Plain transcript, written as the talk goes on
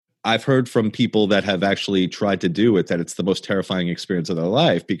I've heard from people that have actually tried to do it that it's the most terrifying experience of their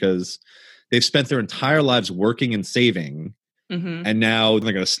life because they've spent their entire lives working and saving, and now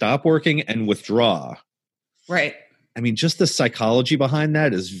they're going to stop working and withdraw. Right. I mean, just the psychology behind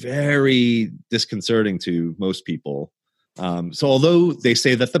that is very disconcerting to most people. So although they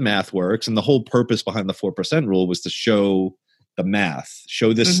say that the math works, and the whole purpose behind the 4% rule was to show the math,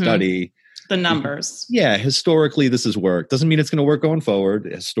 show this study. The numbers. Yeah, historically this has worked. Doesn't mean it's going to work going forward.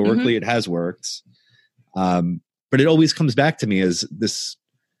 Historically it has worked. But it always comes back to me as this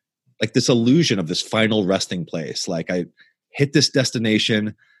illusion of this final resting place. Like I hit this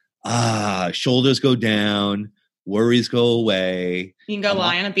destination, shoulders go down, worries go away. You can go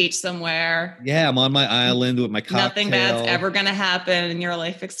lie on a beach somewhere. Yeah, I'm on my island with my cocktail. Nothing bad's ever going to happen in your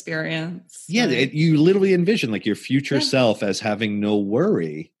life experience. Yeah, you literally envision like your future self as having no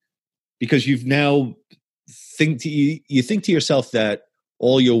worry because you've now think to yourself that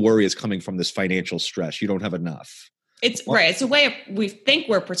all your worry is coming from this financial stress. You don't have enough. It's right. It's a way of, we think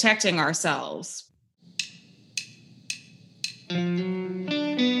we're protecting ourselves.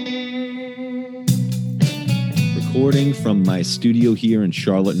 Recording from my studio here in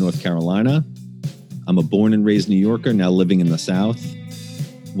Charlotte, North Carolina. I'm a born and raised New Yorker, now living in the South.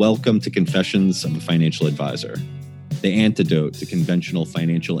 Welcome to Confessions of a Financial Advisor, the antidote to conventional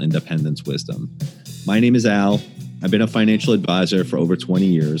financial independence wisdom. My name is Al. I've been a financial advisor for over 20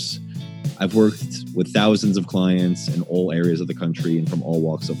 years. I've worked with thousands of clients in all areas of the country and from all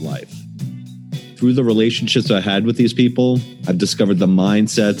walks of life. Through the relationships I had with these people, I've discovered the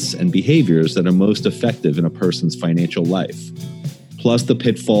mindsets and behaviors that are most effective in a person's financial life, plus the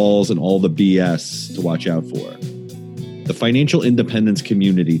pitfalls and all the BS to watch out for. The financial independence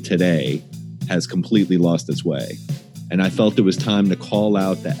community today has completely lost its way, and I felt it was time to call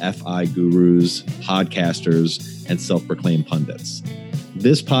out the FI gurus, podcasters, and self-proclaimed pundits.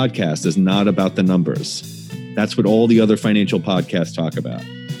 This podcast is not about the numbers. That's what all the other financial podcasts talk about.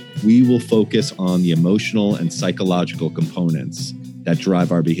 We will focus on the emotional and psychological components that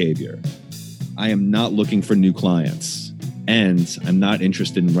drive our behavior. I am not looking for new clients, and I'm not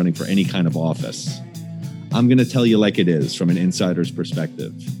interested in running for any kind of office. I'm going to tell you like it is from an insider's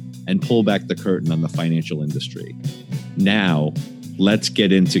perspective and pull back the curtain on the financial industry. Now, let's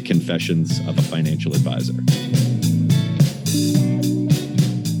get into Confessions of a Financial Advisor.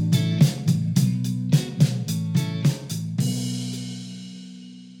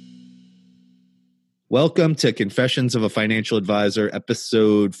 Welcome to Confessions of a Financial Advisor,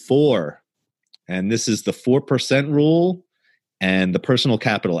 episode 4. And this is the 4% rule and the personal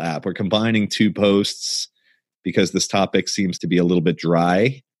capital app. We're combining two posts because this topic seems to be a little bit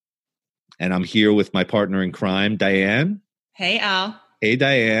dry. And I'm here with my partner in crime, Diane. Hey, Al. Hey,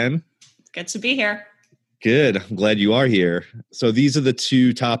 Diane. It's good to be here. Good. I'm glad you are here. So these are the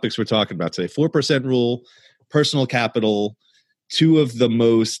two topics we're talking about today. 4% rule, personal capital, two of the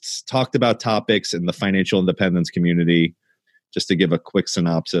most talked about topics in the financial independence community, just to give a quick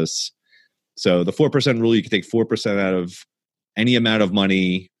synopsis. So the 4% rule, you can take 4% out of any amount of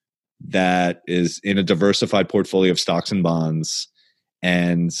money that is in a diversified portfolio of stocks and bonds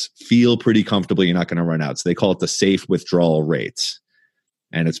and feel pretty comfortable you're not going to run out. So they call it the safe withdrawal rate.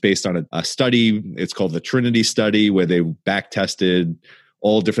 And it's based on a study. It's called the Trinity study, where they back tested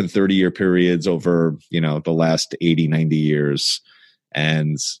all different 30-year periods over, the last 80, 90 years.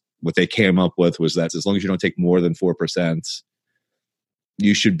 And what they came up with was that as long as you don't take more than 4%,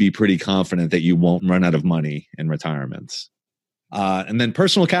 you should be pretty confident that you won't run out of money in retirement. And then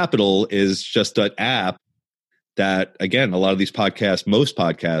personal capital is just an app that, again, a lot of these podcasts, most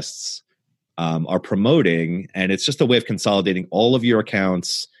podcasts are promoting. And it's just a way of consolidating all of your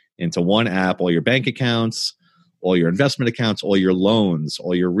accounts into one app, all your bank accounts, all your investment accounts, all your loans,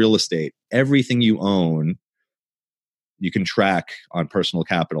 all your real estate, everything you own, you can track on personal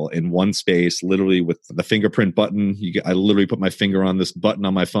capital in one space, literally with the fingerprint button. I literally put my finger on this button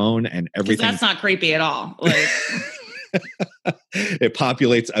on my phone and everything. That's not creepy at all. It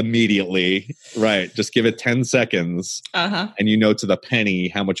populates immediately. Right. Just give it 10 seconds and you know to the penny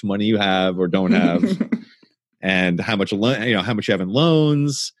how much money you have or don't have and how much you have in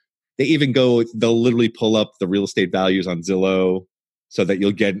loans. They even they'll literally pull up the real estate values on Zillow so that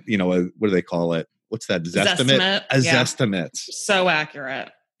you'll get, what do they call it? What's that? Zestimate? Zestimate. So accurate.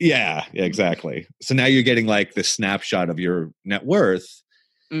 Yeah, exactly. So now you're getting like the snapshot of your net worth.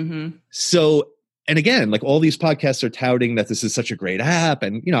 Mm-hmm. So, and again, like all these podcasts are touting that this is such a great app.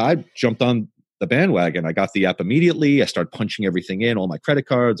 And, I jumped on the bandwagon. I got the app immediately. I started punching everything in, all my credit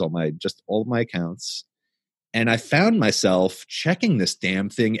cards, all of my accounts. And I found myself checking this damn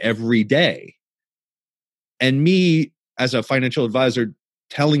thing every day. And me, as a financial advisor,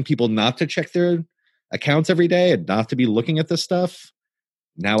 telling people not to check their accounts every day and not to be looking at this stuff.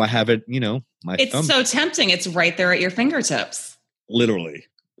 Now I have it, my It's thumb. so tempting. It's right there at your fingertips. Literally.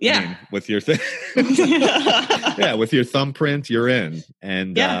 Yeah. I mean, with your thing. Yeah, with your thumbprint, you're in.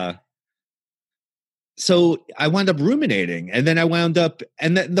 And so I wound up ruminating, and then I wound up,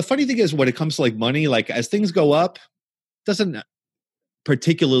 and the funny thing is when it comes to like money, like as things go up, doesn't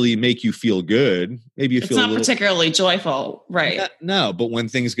particularly make you feel good. Maybe you feel it's not particularly joyful, right? No, but when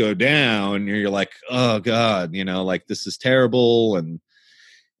things go down, you're like, oh God, like this is terrible. And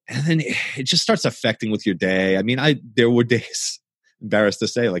then it just starts affecting with your day. I mean, there were days, embarrassed to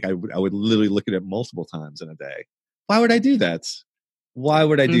say, like I would literally look at it multiple times in a day. Why would I do that? Why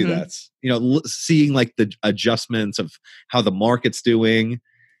would I do that? Seeing like the adjustments of how the market's doing.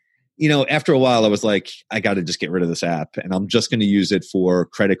 After a while, I was like, I got to just get rid of this app, and I'm just going to use it for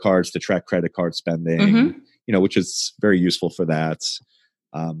credit cards to track credit card spending, which is very useful for that,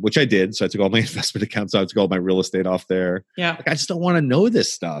 which I did. So I took all my investment accounts out, I took all my real estate off there. Yeah. Like, I just don't want to know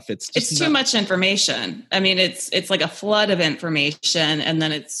this stuff. It's too much information. I mean, it's like a flood of information, and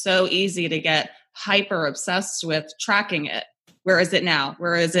then it's so easy to get hyper obsessed with tracking it. Where is it now?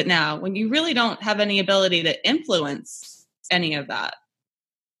 Where is it now? When you really don't have any ability to influence any of that.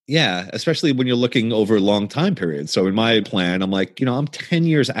 Yeah, especially when you're looking over long time periods. So in my plan, I'm like, I'm 10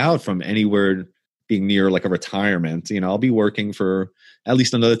 years out from anywhere being near like a retirement. I'll be working for at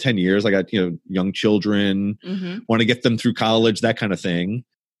least another 10 years. I got, young children, want to get them through college, that kind of thing.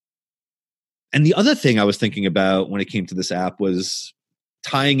 And the other thing I was thinking about when it came to this app was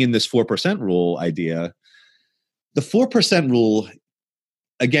tying in this 4% rule idea. The 4% rule,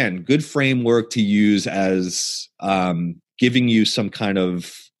 again, good framework to use as giving you some kind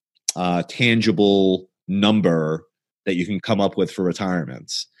of tangible number that you can come up with for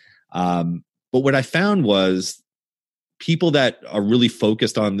retirement. But what I found was people that are really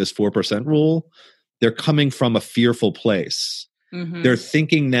focused on this 4% rule, they're coming from a fearful place. They're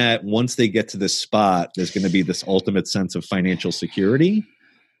thinking that once they get to this spot, there's going to be this ultimate sense of financial security.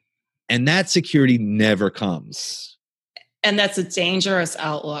 And that security never comes. And that's a dangerous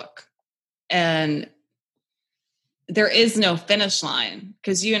outlook. And there is no finish line,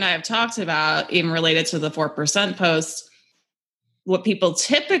 because you and I have talked about, even related to the 4% post, what people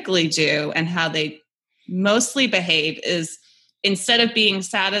typically do and how they mostly behave is instead of being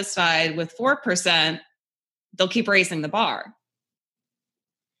satisfied with 4%, they'll keep raising the bar.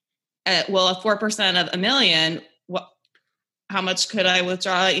 Well, at 4% of $1 million, how much could I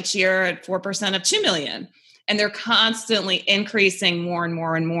withdraw each year at 4% of 2 million? And they're constantly increasing more and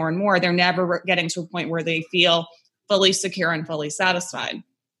more and more and more. They're never getting to a point where they feel fully secure and fully satisfied.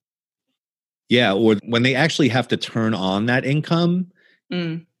 Yeah, or when they actually have to turn on that income,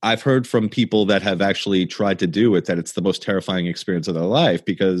 I've heard from people that have actually tried to do it that it's the most terrifying experience of their life,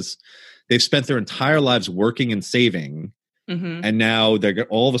 because they've spent their entire lives working and saving, and now they're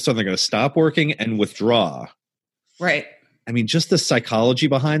all of a sudden they're going to stop working and withdraw. Right. I mean, just the psychology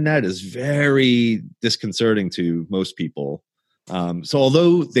behind that is very disconcerting to most people. So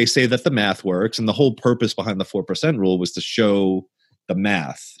although they say that the math works, and the whole purpose behind the 4% rule was to show the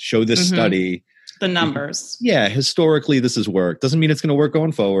math, show this study. The numbers. Yeah, historically this has worked. Doesn't mean it's going to work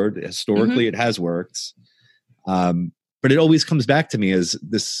going forward. Historically it has worked. But it always comes back to me as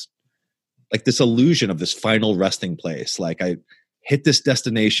this illusion of this final resting place. Like I hit this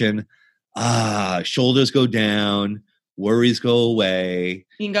destination, shoulders go down, worries go away.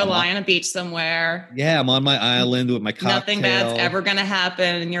 You can go lie on a beach somewhere. Yeah, I'm on my island with my cocktail. Nothing bad's ever going to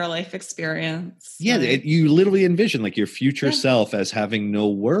happen in your life experience. Yeah, you literally envision like your future self as having no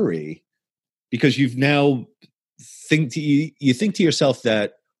worry, because you've now think to yourself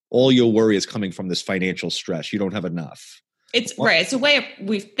that all your worry is coming from this financial stress. You don't have enough. Right. It's a way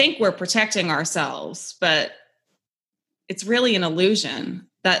we think we're protecting ourselves, but it's really an illusion.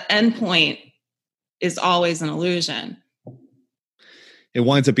 That endpoint is always an illusion. It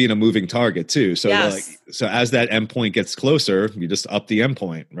winds up being a moving target too. So so as that endpoint gets closer, you just up the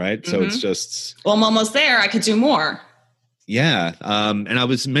endpoint, right? So it's just, well, I'm almost there. I could do more. Yeah. And I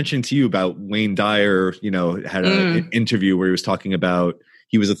was mentioning to you about Wayne Dyer, had an interview where he was talking about,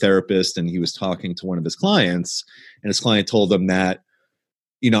 he was a therapist and he was talking to one of his clients, and his client told him that,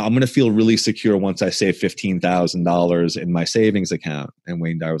 I'm going to feel really secure once I save $15,000 in my savings account. And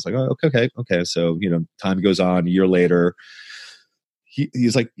Wayne Dyer was like, oh, okay. So, time goes on, a year later,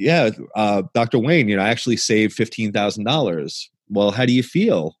 he's like, yeah, Dr. Wayne, I actually saved $15,000. Well, how do you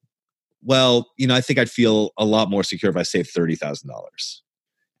feel? Well, I think I'd feel a lot more secure if I saved $30,000.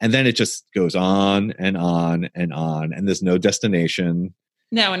 And then it just goes on and on and on, and there's no destination.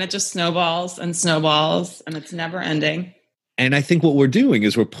 No, and it just snowballs and snowballs, and it's never ending. And I think what we're doing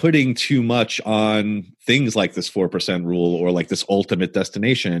is we're putting too much on things like this 4% rule or like this ultimate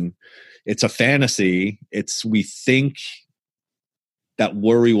destination. It's a fantasy. We think that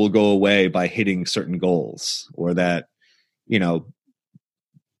worry will go away by hitting certain goals, or that,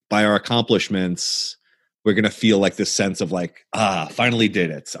 by our accomplishments, we're going to feel like this sense of like, finally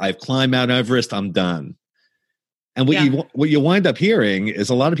did it. I've climbed Mount Everest. I'm done. And what you wind up hearing is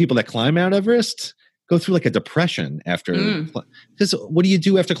a lot of people that climb Mount Everest go through like a depression after, because what do you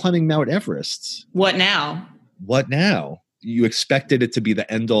do after climbing Mount Everest? What now? You expected it to be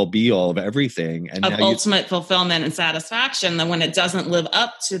the end all be all of everything. And of ultimate fulfillment and satisfaction. Then when it doesn't live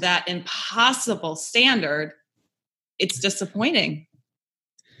up to that impossible standard, it's disappointing.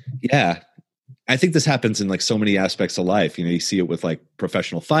 Yeah. I think this happens in like so many aspects of life. You see it with like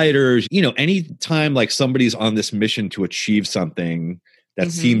professional fighters, anytime like somebody's on this mission to achieve something that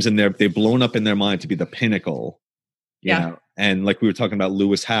seems they've blown up in their mind to be the pinnacle. You know? And like we were talking about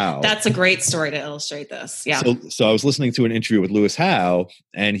Lewis Howe. That's a great story to illustrate this. Yeah. So I was listening to an interview with Lewis Howe,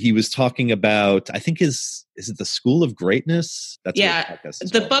 and he was talking about, I think is it The School of Greatness? That's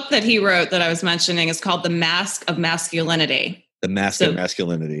the book that he wrote that I was mentioning is called The Mask of Masculinity. The Mask of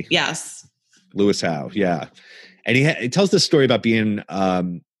Masculinity. Yes. Lewis Howe. Yeah. And he tells this story about being,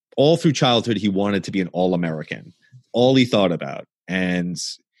 all through childhood, he wanted to be an all-American. All he thought about. And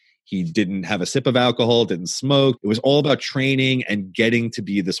he didn't have a sip of alcohol, didn't smoke. It was all about training and getting to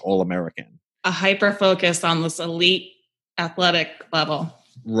be this all-American. A hyper focus on this elite athletic level.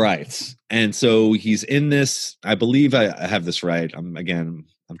 Right. And so he's in this, I believe I have this right. I'm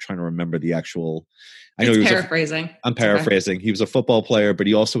trying to remember the actual. I know paraphrasing. I'm paraphrasing. Okay. He was a football player, but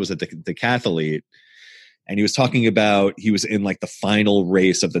he also was a decathlete. And he was talking about, he was in like the final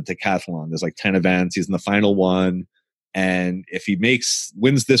race of the decathlon. There's like 10 events. He's in the final one. And if he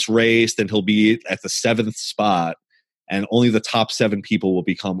wins this race, then he'll be at the 7th spot, and only the top 7 people will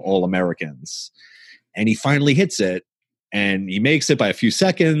become All-Americans. And he finally hits it, and he makes it by a few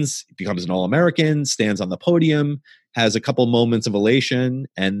seconds, becomes an All-American, stands on the podium, has a couple moments of elation,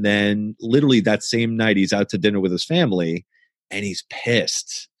 and then literally that same night he's out to dinner with his family, and he's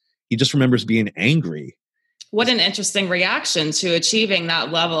pissed. He just remembers being angry. What an interesting reaction to achieving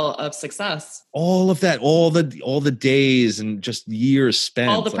that level of success. All of that, all the days and just years spent.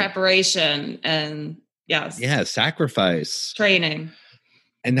 All the preparation and sacrifice. Training.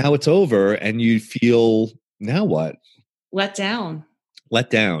 And now it's over, and you feel, now what? Let down.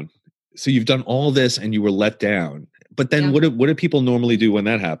 So you've done all this and you were let down. But then what do people normally do when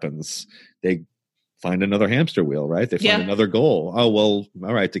that happens? They find another hamster wheel, right? They find another goal. Oh, well,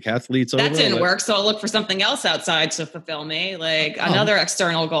 all right, decathlete's over. That didn't work, so I'll look for something else outside to fulfill me, like another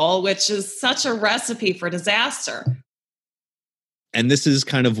external goal, which is such a recipe for disaster. And this is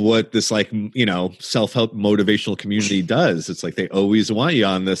kind of what this self-help motivational community does. It's like they always want you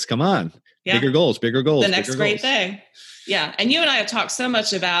on this. Come on, bigger goals. The next great thing. Yeah. And you and I have talked so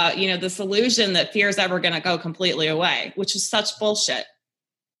much about, this illusion that fear is ever going to go completely away, which is such bullshit.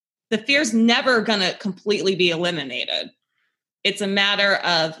 The fear's never going to completely be eliminated. It's a matter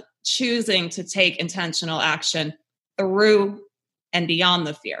of choosing to take intentional action through and beyond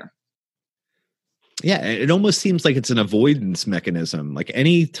the fear. Yeah, it almost seems like it's an avoidance mechanism. Like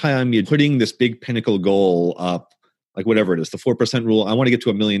anytime you're putting this big pinnacle goal up, like whatever it is, the 4% rule, I want to get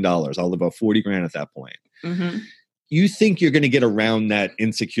to $1 million. I'll live about 40 grand at that point. Mm-hmm. You think you're going to get around that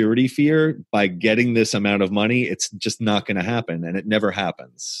insecurity fear by getting this amount of money. It's just not going to happen. And it never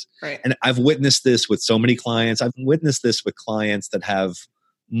happens. Right. And I've witnessed this with so many clients. I've witnessed this with clients that have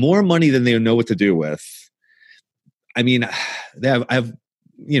more money than they know what to do with. I mean, I have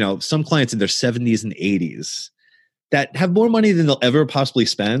some clients in their 70s and 80s that have more money than they'll ever possibly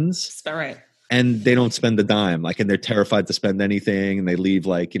spend. That's right. And they don't spend a dime, and they're terrified to spend anything, and they leave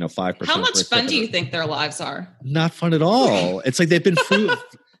 5%. How much fun do you think their lives are? Not fun at all. It's like they've been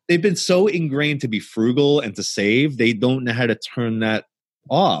they've been so ingrained to be frugal and to save, they don't know how to turn that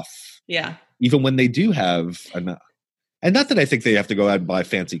off. Yeah. Even when they do have enough. And not that I think they have to go out and buy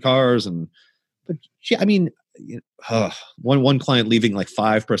fancy cars, but one client leaving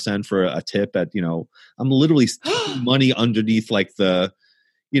 5% for a tip at, I'm literally taking money underneath the.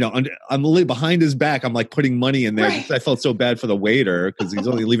 I'm behind his back. I'm putting money in there. Right. I felt so bad for the waiter because he's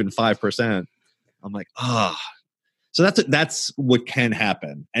only leaving 5%. I'm like, So that's what can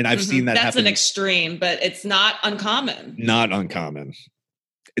happen. And I've seen that happen. That's an extreme, but it's not uncommon. Not uncommon.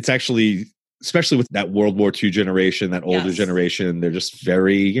 It's actually, especially with that World War II generation, that older generation, they're just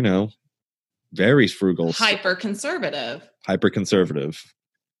very, very frugal. Hyper conservative.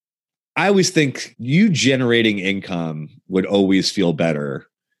 I always think you generating income would always feel better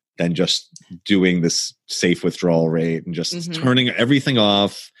than just doing this safe withdrawal rate and just turning everything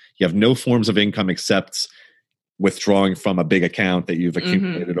off. You have no forms of income except withdrawing from a big account that you've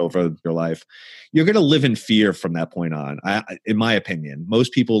accumulated over your life. You're going to live in fear from that point on. In my opinion,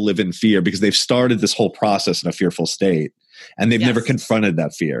 most people live in fear because they've started this whole process in a fearful state and they've never confronted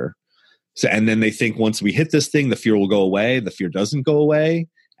that fear. So, and then they think once we hit this thing, the fear will go away. The fear doesn't go away.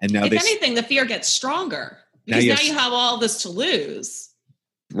 And now if anything, the fear gets stronger because now you have all this to lose.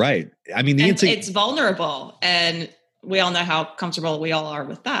 Right. I mean, it's vulnerable, and we all know how comfortable we all are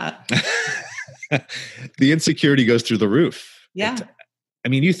with that. The insecurity goes through the roof. Yeah. I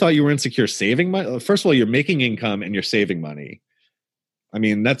mean, you thought you were insecure saving money. First of all, you're making income and you're saving money. I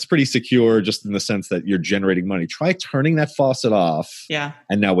mean, that's pretty secure just in the sense that you're generating money. Try turning that faucet off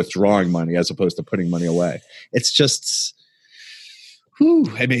and now withdrawing money as opposed to putting money away. It's just, I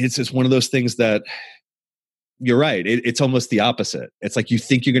mean, it's just one of those things that you're right. It's almost the opposite. It's like you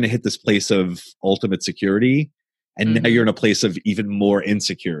think you're going to hit this place of ultimate security and now you're in a place of even more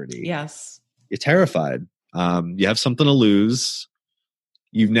insecurity. Yes. You're terrified. You have something to lose.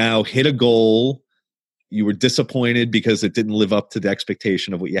 You've now hit a goal. You were disappointed because it didn't live up to the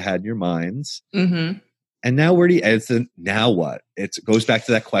expectation of what you had in your minds. And now now what? It goes back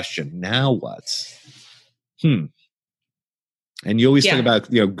to that question. Now what? And you always think about,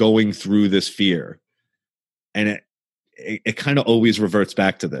 going through this fear, and it kind of always reverts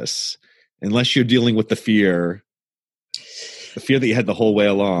back to this. Unless you're dealing with the fear that you had the whole way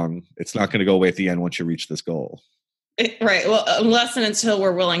along, it's not going to go away at the end once you reach this goal. Right. Well, unless and until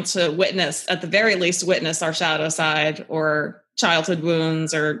we're willing to at the very least, witness our shadow side or childhood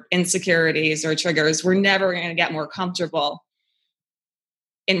wounds or insecurities or triggers, we're never going to get more comfortable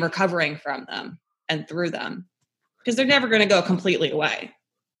in recovering from them and through them because they're never going to go completely away.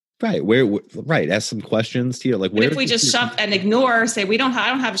 Right. Right. Ask some questions to you. Like, if we just shove and ignore, say, I don't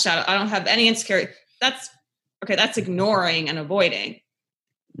have a shadow, I don't have any insecurity. That's ignoring and avoiding.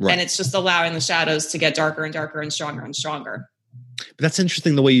 Right. And it's just allowing the shadows to get darker and darker and stronger and stronger. But that's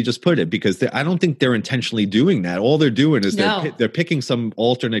interesting the way you just put it, because I don't think they're intentionally doing that. All they're doing is they're picking some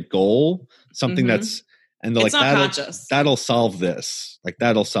alternate goal, something that's, and they're that'll solve this. Like,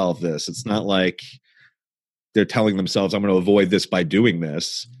 that'll solve this. It's not like they're telling themselves, I'm going to avoid this by doing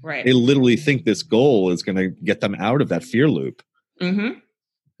this. Right. They literally think this goal is going to get them out of that fear loop. And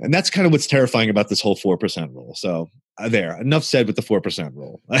that's kind of what's terrifying about this whole 4% rule. So enough said with the 4%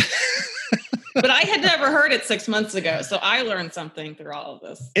 rule. But I had never heard it 6 months ago. So I learned something through all of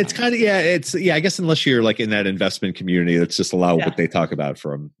this. It's kind of, I guess unless you're like in that investment community, that's just what they talk about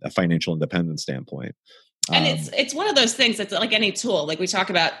from a financial independence standpoint. And it's one of those things that's like any tool. Like we talk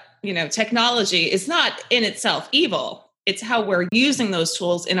about, technology is not in itself evil. It's how we're using those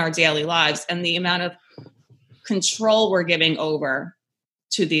tools in our daily lives and the amount of control we're giving over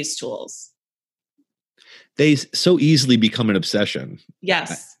to these tools. They so easily become an obsession.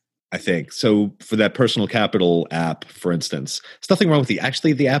 Yes. I think. So for that personal capital app, for instance, there's nothing wrong with the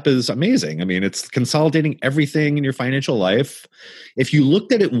app is amazing. I mean, it's consolidating everything in your financial life. If you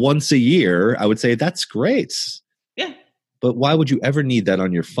looked at it once a year, I would say that's great. Yeah. But why would you ever need that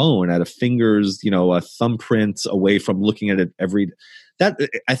on your phone at a finger's, a thumbprint away from looking at it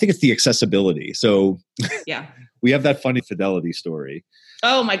I think it's the accessibility. So we have that funny Fidelity story.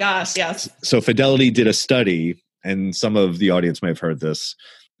 Oh my gosh. Yes. So Fidelity did a study, and some of the audience may have heard this.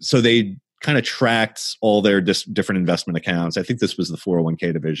 So they kind of tracked all their different investment accounts. I think this was the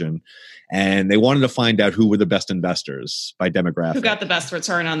 401k division. And they wanted to find out who were the best investors by demographic. Who got the best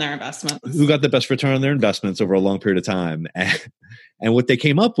return on their investments. Who got the best return on their investments over a long period of time. And what they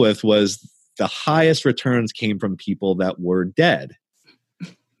came up with was the highest returns came from people that were dead,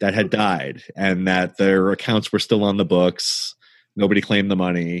 that had died, and that their accounts were still on the books. Nobody claimed the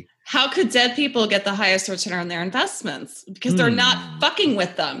money. How could dead people get the highest return on their investments? Because they're not fucking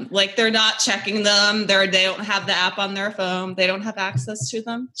with them. Like, they're not checking them. They don't have the app on their phone. They don't have access to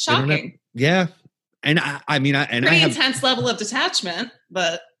them. Shocking. And I mean, pretty intense level of detachment,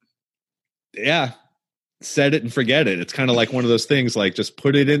 but set it and forget it. It's kind of like one of those things, like just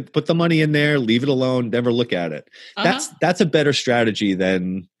put the money in there, leave it alone, never look at it. That's a better strategy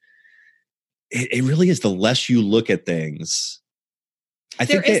than it really is. The less you look at things,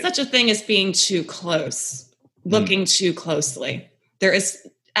 there is such a thing as being too close, looking too closely. There is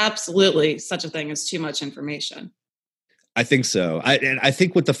absolutely such a thing as too much information. I think so. I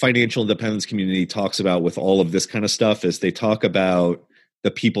think what the financial independence community talks about with all of this kind of stuff is they talk about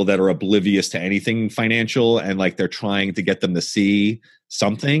the people that are oblivious to anything financial, and like they're trying to get them to see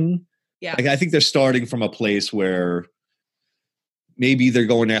something. Yeah. Like, I think they're starting from a place where maybe they're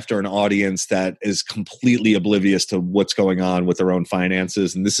going after an audience that is completely oblivious to what's going on with their own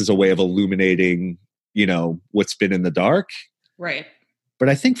finances. And this is a way of illuminating, what's been in the dark. Right. But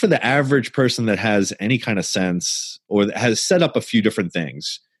I think for the average person that has any kind of sense or that has set up a few different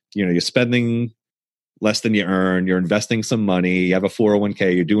things, you're spending less than you earn, you're investing some money, you have a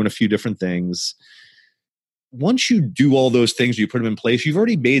 401k, you're doing a few different things. Once you do all those things, you put them in place, you've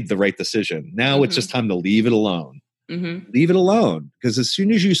already made the right decision. Now it's just time to leave it alone. Leave it alone. Because as soon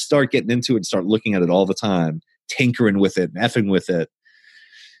as you start getting into it and start looking at it all the time, tinkering with it, effing with it,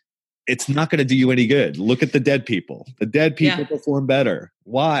 it's not going to do you any good. Look at the dead people. The dead people perform better.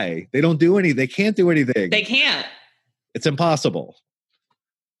 Why? They don't do anything. They can't do anything. They can't. It's impossible.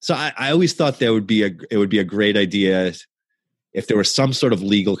 So I always thought it would be a great idea if there was some sort of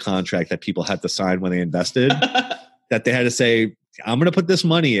legal contract that people had to sign when they invested, that they had to say, I'm going to put this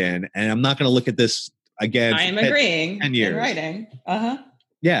money in and I'm not going to look at this again. I am agreeing 10 years. in writing.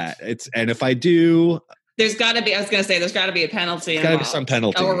 Yeah. And if I do, there's got to be a penalty. There's got to be some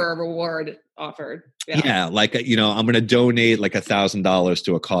penalty. Or a reward offered. Yeah. Like, I'm going to donate like $1,000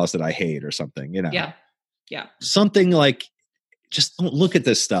 to a cause that I hate or something, Yeah. Something like, just don't look at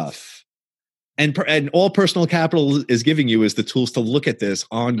this stuff. And all Personal Capital is giving you is the tools to look at this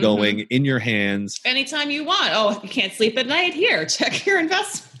ongoing in your hands. Anytime you want. Oh, you can't sleep at night? Here, check your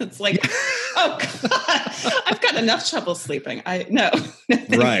investments. Like, oh God, I've got enough trouble sleeping. No,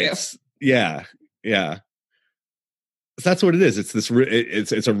 right. You. Yeah. That's what it is. It's this.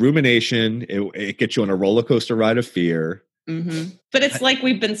 It's a rumination. It gets you on a roller coaster ride of fear. But it's like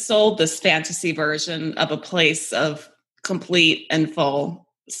we've been sold this fantasy version of a place of complete and full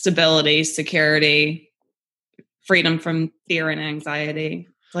stability, security, freedom from fear and anxiety.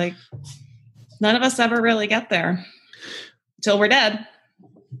 It's like none of us ever really get there until we're dead.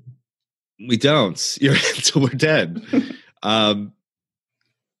 We don't. Until we're dead. I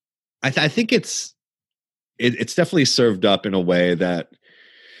think it's definitely served up in a way that,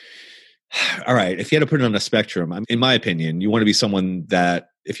 all right, if you had to put it on a spectrum, in my opinion, you want to be someone that,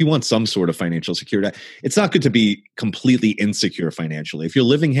 if you want some sort of financial security, it's not good to be completely insecure financially. If you're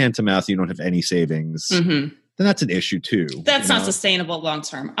living hand to mouth, you don't have any savings, then that's an issue too. That's not sustainable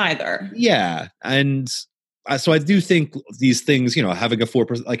long-term either. Yeah. And so I do think these things, having a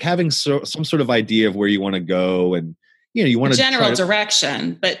 4%, like having some sort of idea of where you want to go and, you want to general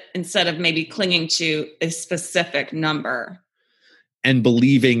direction, but instead of maybe clinging to a specific number. And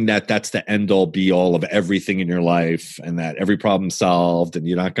believing that that's the end all be all of everything in your life and that every problem's solved and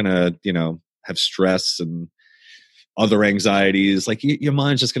you're not going to, have stress and other anxieties. Like your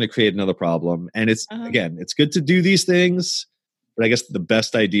mind's just going to create another problem. And it's, again, it's good to do these things, but I guess the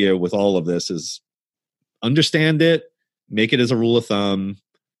best idea with all of this is understand it, make it as a rule of thumb,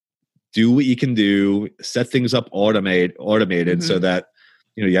 do what you can do, set things up automated so that,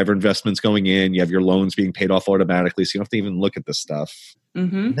 you have your investments going in, you have your loans being paid off automatically. So you don't have to even look at this stuff.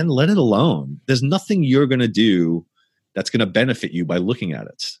 And then let it alone. There's nothing you're going to do that's going to benefit you by looking at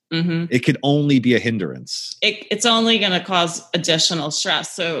it. It could only be a hindrance. It's only going to cause additional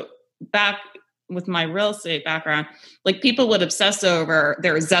stress. So back with my real estate background, like people would obsess over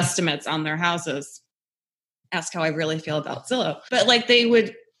their Zestimates on their houses. Ask how I really feel about Zillow. But like they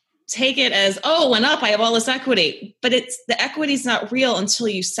would take it as, oh, went up, I have all this equity. But the equity's not real until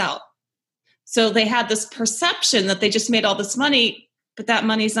you sell. So they had this perception that they just made all this money, but that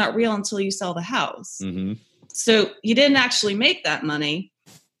money's not real until you sell the house. So you didn't actually make that money,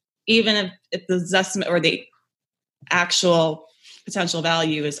 even if the estimate or the actual potential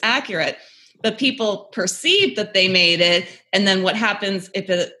value is accurate. But people perceive that they made it. And then what happens if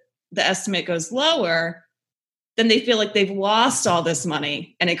the estimate goes lower? Then they feel like they've lost all this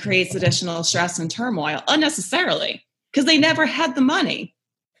money and it creates additional stress and turmoil unnecessarily because they never had the money.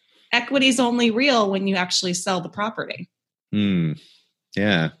 Equity is only real when you actually sell the property.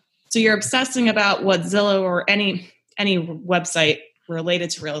 Yeah. So you're obsessing about what Zillow or any website related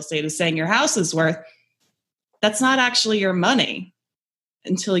to real estate is saying your house is worth. That's not actually your money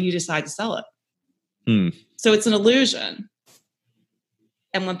until you decide to sell it. So it's an illusion.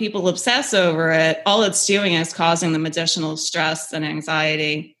 And when people obsess over it, all it's doing is causing them additional stress and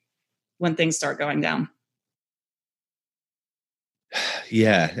anxiety when things start going down.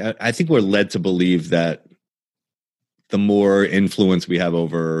 Yeah, I think we're led to believe that the more influence we have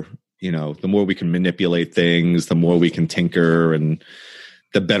over, the more we can manipulate things, the more we can tinker, and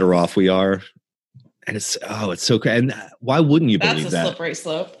the better off we are. And it's so great. And why wouldn't you believe that? That's a slippery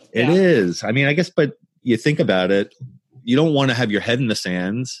slope. It is. I mean, I guess, but you think about it. You don't want to have your head in the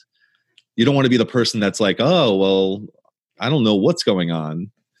sands. You don't want to be the person that's like, oh, well, I don't know what's going on.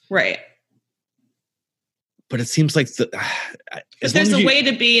 Right. but it seems like but there's a way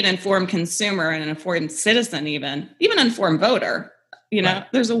to be an informed consumer and an informed citizen, even an informed voter. Right.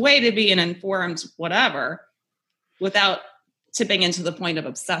 There's a way to be an informed whatever without tipping into the point of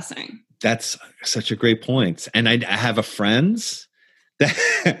obsessing. That's such a great point. And I have a friend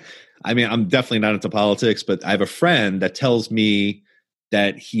that, I mean, I'm definitely not into politics, but I have a friend that tells me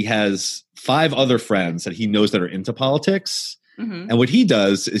that he has 5 other friends that he knows that are into politics. Mm-hmm. And what he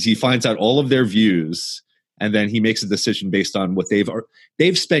does is he finds out all of their views, and then he makes a decision based on what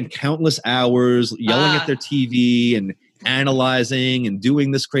they've spent countless hours yelling at their TV and analyzing and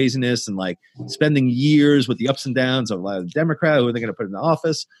doing this craziness and like spending years with the ups and downs of a lot of Democrat who are they going to put in the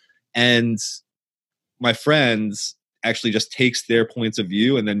office. And my friends actually just takes their points of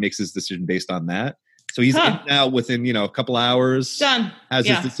view and then makes his decision based on that. So he's in now within, a couple hours. Done. Has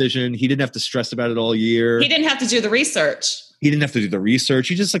his decision. He didn't have to stress about it all year. He didn't have to do the research.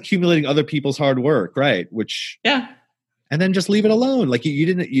 He's just accumulating other people's hard work, right? And then just leave it alone. Like you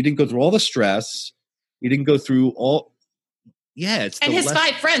didn't go through all the stress. You didn't go through all. Yeah, and his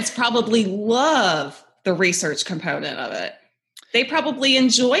 5 friends probably love the research component of it. They probably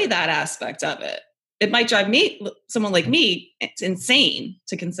enjoy that aspect of it. It might drive someone like me, it's insane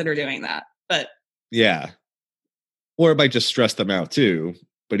to consider doing that, but. Yeah. Or it might just stress them out too,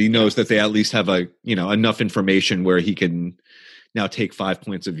 but he knows that they at least have enough information where he can now take 5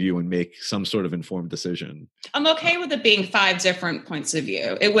 points of view and make some sort of informed decision. I'm okay with it being 5 different points of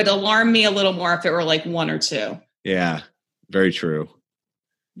view. It would alarm me a little more if it were like 1 or 2. Yeah, very true.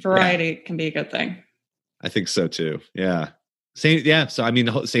 Variety can be a good thing. I think so too. Yeah. So I mean,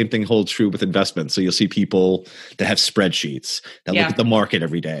 the same thing holds true with investments. So you'll see people that have spreadsheets that look at the market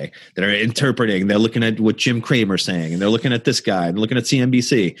every day, that are interpreting. They're looking at what Jim Cramer's saying, and they're looking at this guy, and looking at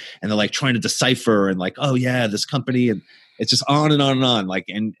CNBC, and they're like trying to decipher and like, oh yeah, this company, and it's just on and on and on. Like,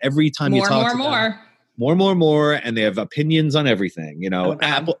 and every time you talk to them, more, and they have opinions on everything.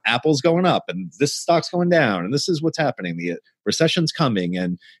 Apple's going up, and this stock's going down, and this is what's happening. The recession's coming,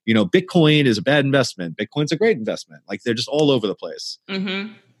 and Bitcoin is a bad investment. Bitcoin's a great investment. Like they're just all over the place.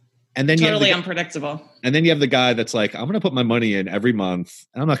 Mm-hmm. And then totally unpredictable. And then you have the guy that's like, I'm going to put my money in every month,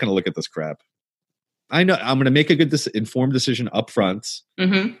 and I'm not going to look at this crap. I know I'm going to make a good informed decision up front,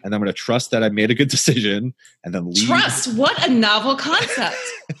 and I'm going to trust that I made a good decision, and then leave. Trust? What a novel concept.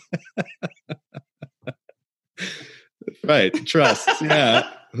 Right. Trust. Yeah.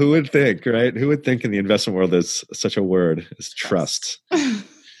 Who would think, right? Who would think in the investment world there's such a word as trust?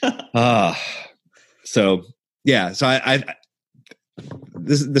 So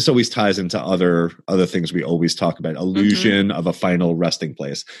this always ties into other things we always talk about. Illusion of a final resting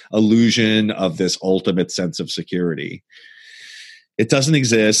place, illusion of this ultimate sense of security. It doesn't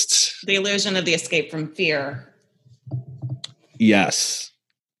exist. The illusion of the escape from fear. Yes.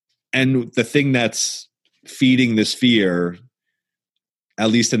 And the thing that's feeding this fear,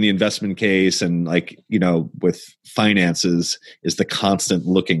 at least in the investment case and with finances, is the constant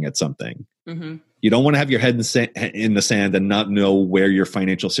looking at something. Mm-hmm. You don't want to have your head in the sand and not know where your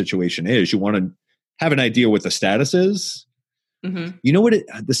financial situation is. You want to have an idea what the status is. Mm-hmm. You know what?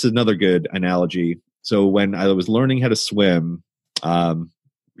 This is another good analogy. So when I was learning how to swim,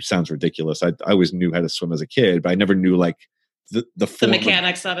 which sounds ridiculous. I always knew how to swim as a kid, but I never knew the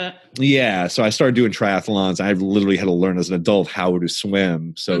mechanics of it. Yeah. So I started doing triathlons. I literally had to learn as an adult how to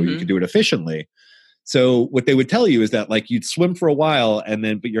swim so you could do it efficiently. So what they would tell you is that you'd swim for a while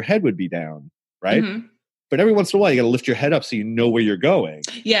but your head would be down, right? Mm-hmm. But every once in a while you got to lift your head up so you know where you're going.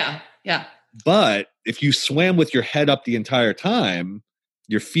 Yeah. Yeah. But if you swam with your head up the entire time,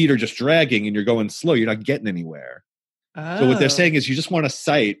 your feet are just dragging and you're going slow. You're not getting anywhere. Oh. So what they're saying is you just want to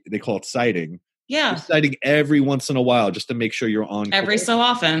sight. They call it sighting. Yeah. You're sighting every once in a while just to make sure you're on. Every so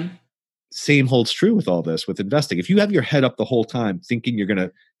often. Same holds true with all this, with investing. If you have your head up the whole time thinking you're going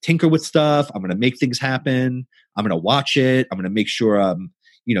to tinker with stuff, I'm going to make things happen, I'm going to watch it, I'm going to make sure I'm,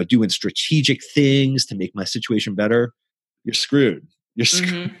 doing strategic things to make my situation better, you're screwed. You're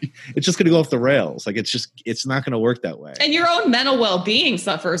screwed. Mm-hmm. It's just going to go off the rails. It's not going to work that way. And your own mental well-being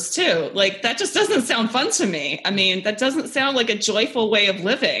suffers too. That just doesn't sound fun to me. I mean, that doesn't sound like a joyful way of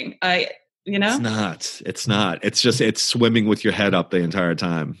living. It's not. It's swimming with your head up the entire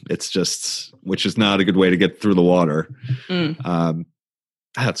time. Which is not a good way to get through the water.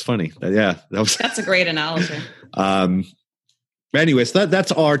 That's funny. That's a great analogy. Anyways,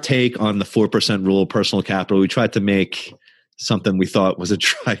 that's our take on the 4% rule of personal capital. We tried to make something we thought was a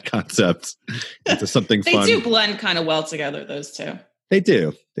dry concept into something fun. They do blend kind of well together, those two. They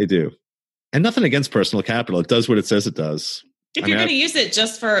do. And nothing against personal capital. It does what it says it does. If you're going to use it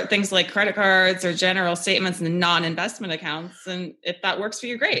just for things like credit cards or general statements and non-investment accounts, and if that works for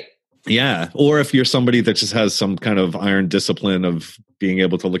you, great. Yeah. Or if you're somebody that just has some kind of iron discipline of being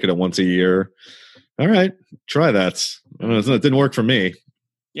able to look at it once a year, all right, try that. I don't know, it didn't work for me.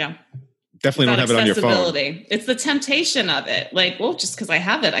 Yeah. Definitely don't have it on your phone. It's the temptation of it. Like, well, just because I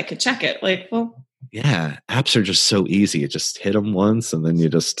have it, I could check it. Like, well. Yeah. Apps are just so easy. You just hit them once and then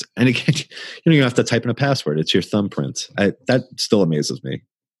and again, you don't even have to type in a password. It's your thumbprint. That still amazes me.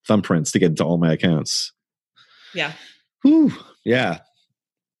 Thumbprints to get into all my accounts. Yeah. Whew. Yeah.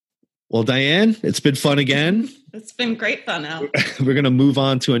 Well, Diane, it's been fun again. It's been great fun, Al. We're going to move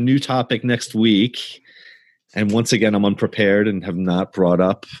on to a new topic next week. And once again, I'm unprepared and have not brought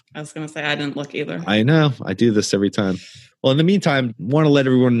up. I was going to say I didn't look either. I know. I do this every time. Well, in the meantime, want to let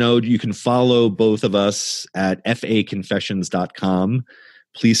everyone know you can follow both of us at faconfessions.com.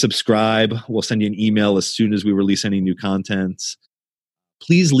 Please subscribe. We'll send you an email as soon as we release any new content.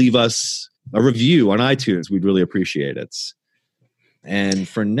 Please leave us a review on iTunes. We'd really appreciate it. And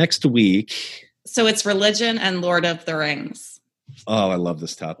for next week... So it's religion and Lord of the Rings. Oh, I love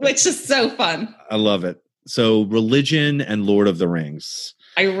this topic. Which is so fun. I love it. So religion and Lord of the Rings.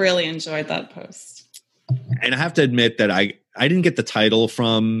 I really enjoyed that post. And I have to admit that I didn't get the title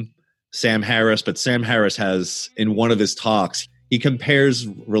from Sam Harris, but Sam Harris has, in one of his talks, he compares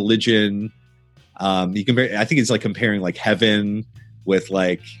religion. I think it's like comparing like heaven with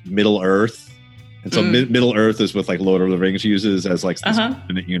like Middle Earth. And so Middle Earth is with like Lord of the Rings uses as like this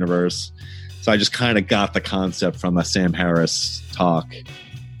infinite universe. So I just kind of got the concept from a Sam Harris talk,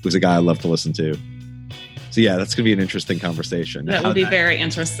 who's a guy I love to listen to. So yeah, that's going to be an interesting conversation. That will be very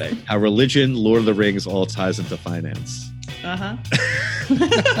interesting. How religion, Lord of the Rings all ties into finance. I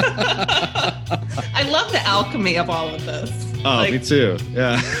love the alchemy of all of this. Oh, me too.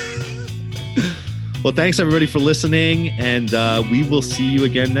 Yeah. Well, thanks everybody for listening, and we will see you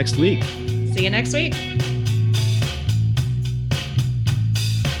again next week. See you next week.